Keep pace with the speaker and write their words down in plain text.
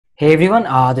Hey everyone,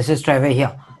 this is Trevor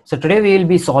here. So today we will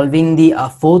be solving the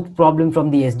fourth problem from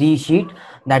the SDE sheet,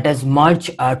 that is merge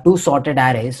two sorted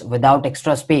arrays without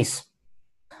extra space.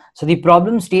 So the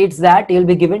problem states that you'll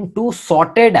be given two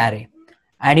sorted array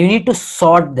and you need to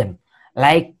sort them,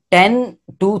 like 10,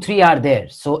 2, 3 are there.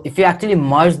 So if you actually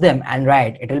merge them and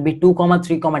write, it will be 2 comma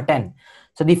 3 comma 10.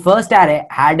 So the first array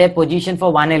had a position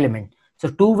for one element, so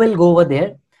 2 will go over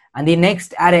there, and the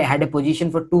next array had a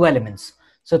position for two elements,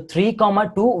 so 3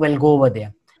 comma 2 will go over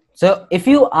there. So if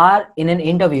you are in an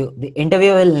interview, the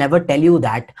interviewer will never tell you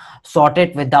that sort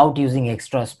it without using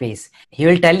extra space. He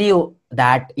will tell you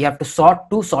that you have to sort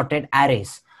two sorted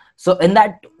arrays. So in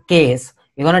that case,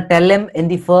 you're going to tell him in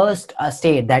the first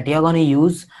state that you're going to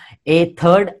use a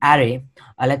third array,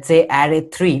 let's say array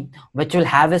 3, which will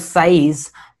have a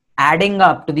size adding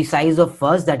up to the size of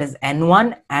first, that is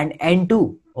n1 and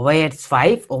n2. Over here it's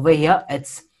 5, over here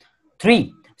it's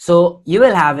 3. So you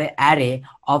will have an array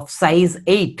of size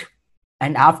 8,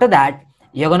 and after that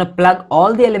you're going to plug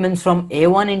all the elements from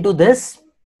A1 into this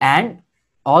and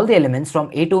all the elements from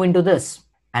A2 into this.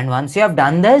 And once you have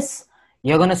done this,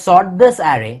 you're going to sort this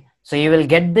array. So you will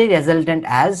get the resultant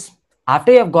as,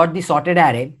 after you have got the sorted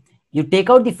array, you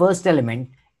take out the first element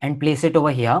and place it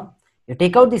over here. You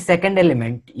take out the second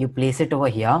element, you place it over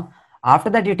here.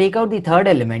 After that, you take out the third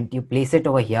element, you place it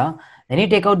over here. Then you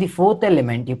take out the fourth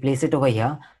element, you place it over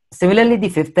here. Similarly, the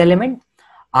fifth element.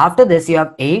 After this, you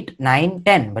have 8, 9,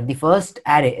 10, but the first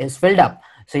array is filled up.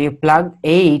 So you plug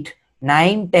 8,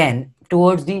 9, 10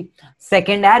 towards the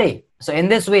second array. So in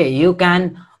this way, you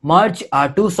can merge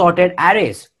two sorted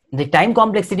arrays. The time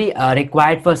complexity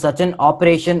required for such an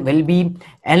operation will be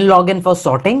n log n for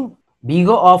sorting, big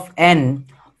O of n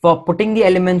for putting the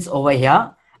elements over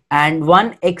here, and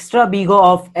one extra big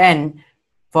O of n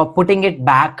for putting it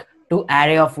back to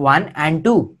array of 1 and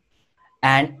 2.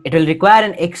 And it will require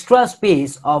an extra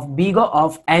space of big O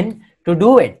of n to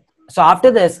do it. So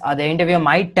after this, the interviewer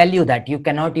might tell you that you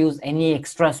cannot use any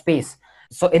extra space.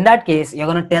 So in that case, you're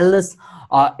going to tell this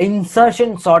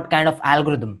insertion sort kind of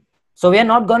algorithm. So we are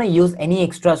not going to use any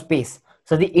extra space.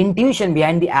 So the intuition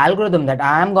behind the algorithm that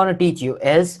I am going to teach you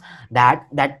is that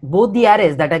both the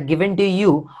arrays that are given to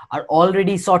you are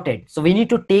already sorted. So we need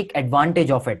to take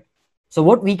advantage of it. So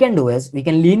what we can do is we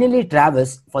can linearly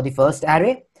traverse for the first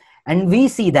array, and we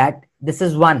see that this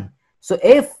is 1. So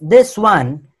if this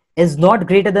 1 is not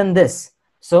greater than this,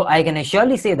 so I can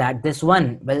surely say that this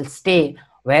 1 will stay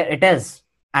where it is.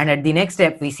 And at the next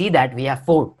step, we see that we have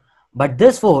 4. But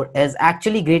this 4 is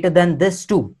actually greater than this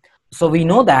 2. So we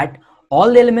know that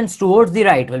all the elements towards the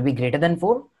right will be greater than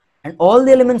 4, and all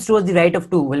the elements towards the right of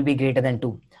 2 will be greater than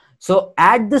 2. So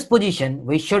at this position,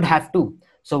 we should have 2.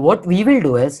 So what we will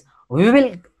do is, we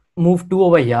will move 2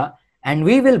 over here and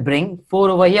we will bring 4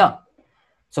 over here.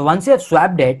 So once you have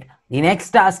swapped it, the next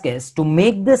task is to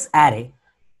make this array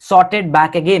sorted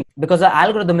back again, because our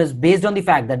algorithm is based on the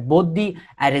fact that both the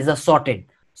arrays are sorted.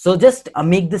 So just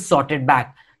make this sorted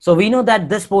back. So we know that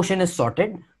this portion is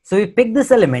sorted. So we pick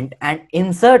this element and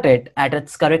insert it at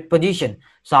its correct position.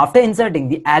 So after inserting,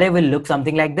 the array will look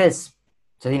something like this.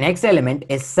 So the next element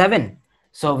is 7.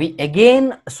 So we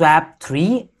again swap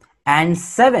 3 and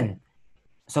 7.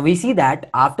 So we see that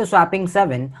after swapping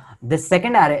 7, this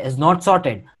second array is not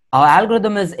sorted. Our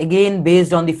algorithm is again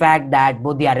based on the fact that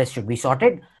both the arrays should be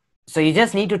sorted. So you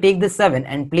just need to take this 7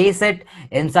 and place it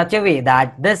in such a way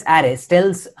that this array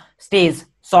still stays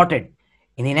sorted.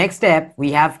 In the next step,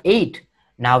 we have 8.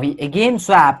 Now we again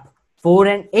swap 4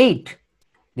 and 8.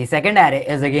 The second array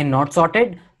is again not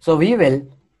sorted. So we will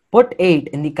put 8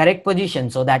 in the correct position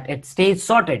so that it stays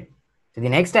sorted. So the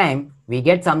next time we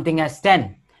get something as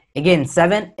 10. Again,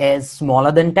 7 is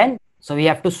smaller than 10. So we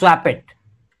have to swap it.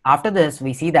 After this,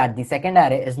 we see that the second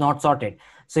array is not sorted.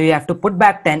 So you have to put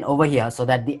back 10 over here so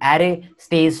that the array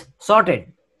stays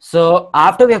sorted. So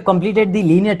after we have completed the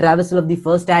linear traversal of the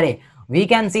first array, we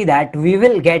can see that we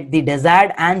will get the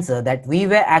desired answer that we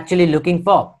were actually looking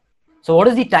for. So what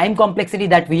is the time complexity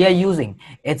that we are using?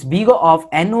 It's big O of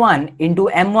n1 into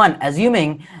m1,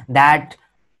 assuming that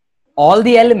all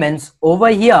the elements over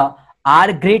here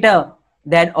are greater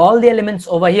than all the elements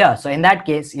over here. So in that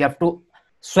case, you have to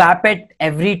swap it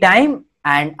every time,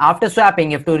 and after swapping,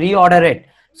 you have to reorder it.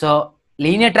 So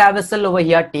linear traversal over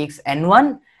here takes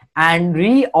n1 and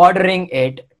reordering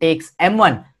it takes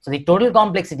m1. So the total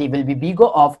complexity will be big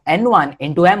O of n1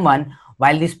 into m1,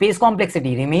 while the space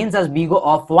complexity remains as big O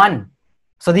of 1.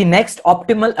 So the next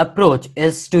optimal approach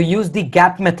is to use the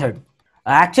gap method.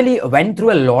 I actually went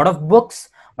through a lot of books,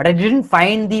 but but I didn't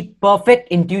find the perfect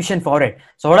intuition for it.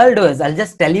 So what I'll do is I'll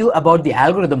just tell you about the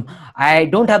algorithm. I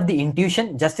don't have the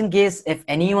intuition. Just in case if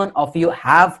anyone of you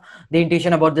have the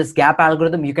intuition about this gap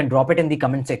algorithm, you can drop it in the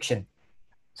comment section.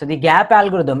 So the gap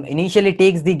algorithm initially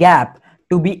takes the gap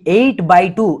to be 8 by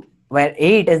 2, where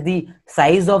 8 is the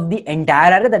size of the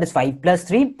entire array, that is 5 plus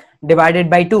 3 divided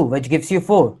by 2, which gives you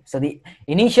 4. So the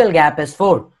initial gap is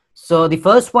 4. So the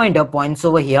first pointer points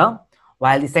over here,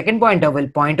 while the second pointer will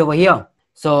point over here.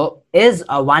 So is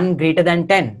a 1 greater than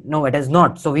 10? No, it is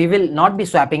not. So we will not be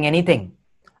swapping anything.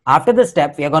 After this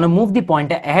step, we are going to move the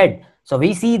pointer ahead. So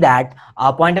we see that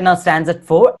our pointer now stands at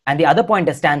 4 and the other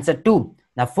pointer stands at 2.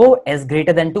 Now 4 is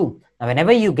greater than 2. Now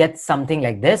whenever you get something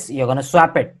like this, you're going to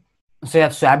swap it. So you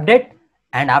have swapped it,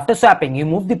 and after swapping, you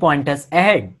move the pointers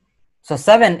ahead. So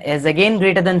 7 is again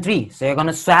greater than 3. So you're going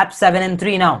to swap 7 and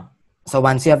 3 now. So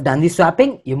once you have done the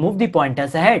swapping, you move the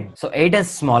pointers ahead. So 8 is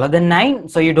smaller than 9,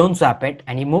 so you don't swap it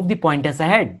and you move the pointers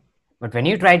ahead. But when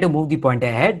you try to move the pointer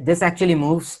ahead, this actually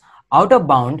moves out of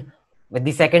bound with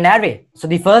the second array. So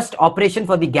the first operation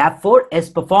for the gap 4 is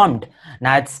performed.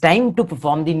 Now it's time to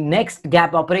perform the next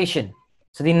gap operation.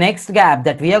 So the next gap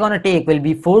that we are going to take will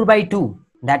be 4 by 2,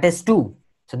 that is 2.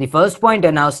 So the first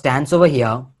pointer now stands over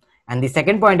here and the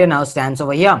second pointer now stands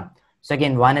over here. So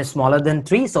again, 1 is smaller than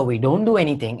 3, so we don't do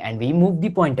anything and we move the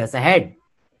pointers ahead.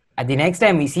 At the next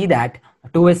time, we see that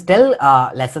 2 is still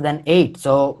lesser than 8,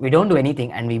 so we don't do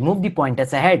anything and we move the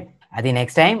pointers ahead. At the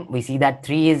next time, we see that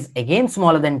 3 is again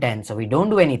smaller than 10, so we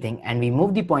don't do anything and we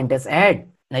move the pointers ahead.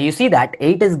 Now you see that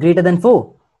 8 is greater than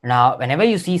 4. Now whenever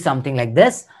you see something like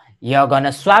this, you're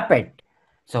gonna swap it.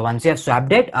 So once you have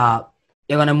swapped it,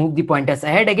 you're gonna move the pointers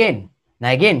ahead again.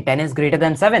 Now again, 10 is greater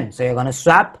than 7, so you're gonna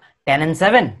swap 10 and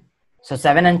 7. So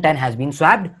 7 and 10 has been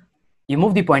swapped. You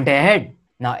move the pointer ahead.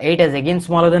 Now 8 is again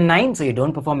smaller than 9, so you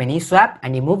don't perform any swap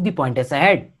and you move the pointers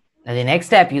ahead. Now the next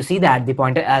step, you see that the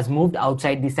pointer has moved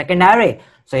outside the second array,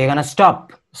 so you're gonna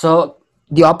stop. So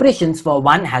the operations for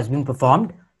 1 has been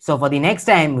performed. So for the next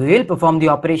time, we will perform the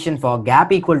operation for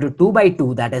gap equal to 2 by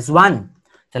 2, that is 1.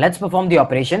 So let's perform the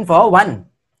operation for 1.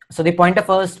 So the pointer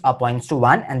first points to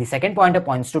 1 and the second pointer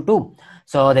points to 2.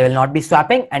 So they will not be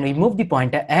swapping and we move the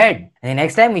pointer ahead. And the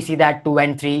next time we see that 2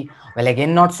 and 3 will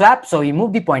again not swap, so we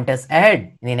move the pointers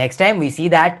ahead. And the next time we see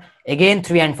that again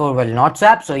 3 and 4 will not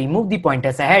swap, so we move the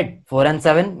pointers ahead. 4 and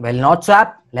 7 will not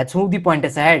swap, let's move the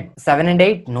pointers ahead. 7 and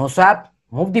 8 no swap,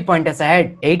 move the pointers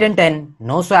ahead. 8 and 10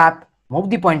 no swap, move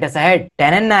the pointers ahead.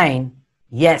 10 and 9,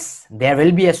 yes, there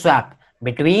will be a swap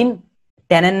between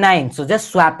 10 and 9, so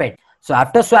just swap it. So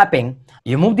after swapping,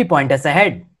 you move the pointers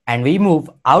ahead and we move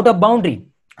out of boundary.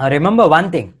 Remember one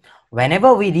thing,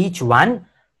 whenever we reach 1,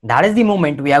 that is the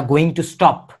moment we are going to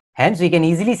stop. Hence, we can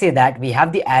easily say that we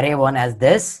have the array 1 as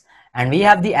this and we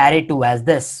have the array 2 as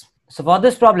this. So for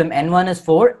this problem, n1 is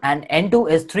 4 and n2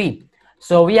 is 3.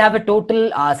 So we have a total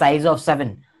size of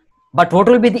 7. But what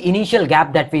will be the initial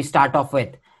gap that we start off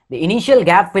with? The initial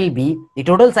gap will be, the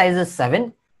total size is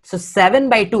 7. So 7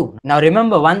 by 2. Now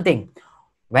remember one thing,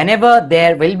 whenever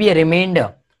there will be a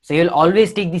remainder, so you'll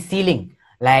always take the ceiling.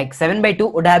 Like 7 by 2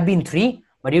 would have been 3,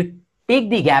 but you take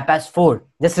the gap as 4.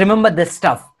 Just remember this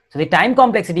stuff. So the time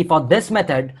complexity for this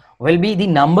method will be the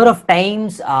number of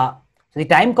times, so the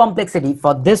time complexity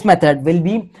for this method will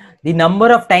be the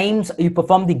number of times you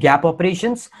perform the gap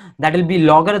operations. That will be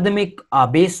logarithmic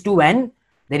base 2n.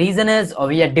 The reason is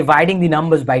we are dividing the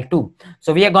numbers by 2.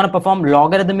 So we are going to perform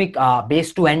logarithmic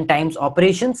base 2n times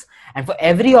operations. And for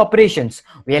every operations,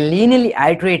 we are linearly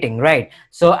iterating, right?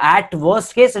 So at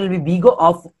worst case, it will be big O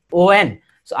of on.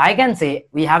 So I can say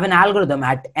we have an algorithm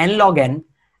at n log n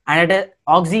and at an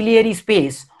auxiliary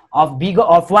space of big O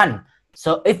of 1.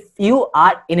 So if you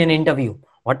are in an interview,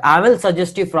 what I will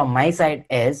suggest you from my side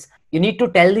is you need to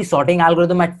tell the sorting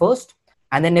algorithm at first.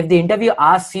 And then if the interview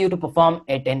asks you to perform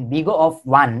it in big O of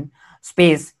 1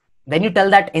 space, then you tell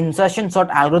that insertion sort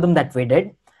algorithm that we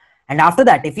did. And after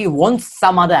that, if he wants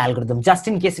some other algorithm, just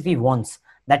in case if he wants,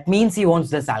 that means he wants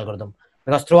this algorithm.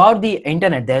 Because throughout the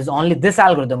internet, there's only this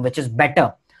algorithm which is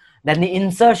better than the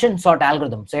insertion sort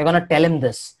algorithm. So you're going to tell him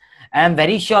this. And I'm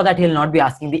very sure that he'll not be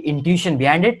asking the intuition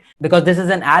behind it, because this is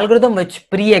an algorithm which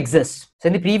pre-exists. So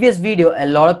in the previous video, a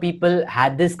lot of people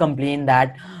had this complaint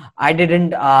that I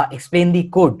didn't explain the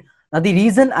code. Now, the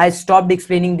reason I stopped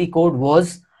explaining the code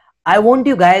was I want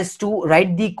you guys to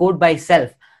write the code by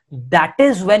self. That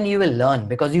is when you will learn,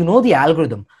 because you know the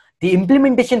algorithm. The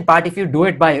implementation part, if you do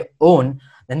it by your own,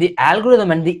 then the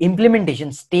algorithm and the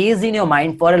implementation stays in your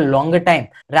mind for a longer time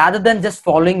rather than just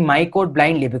following my code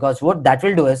blindly, because what that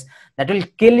will do is that will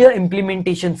kill your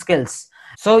implementation skills.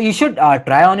 So you should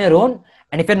try on your own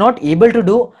And if you're not able to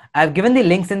do, I've given the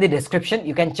links in the description.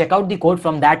 You can check out the code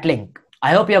from that link.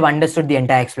 I hope you have understood the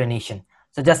entire explanation.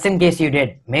 So just in case you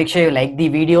did, make sure you like the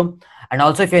video. And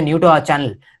also if you're new to our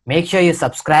channel, make sure you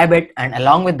subscribe it. And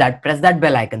along with that, press that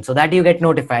bell icon so that you get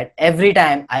notified every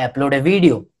time I upload a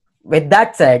video. With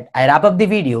that said, I wrap up the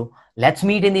video. Let's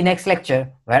meet in the next lecture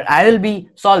where I will be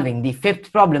solving the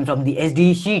fifth problem from the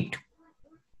SDE sheet.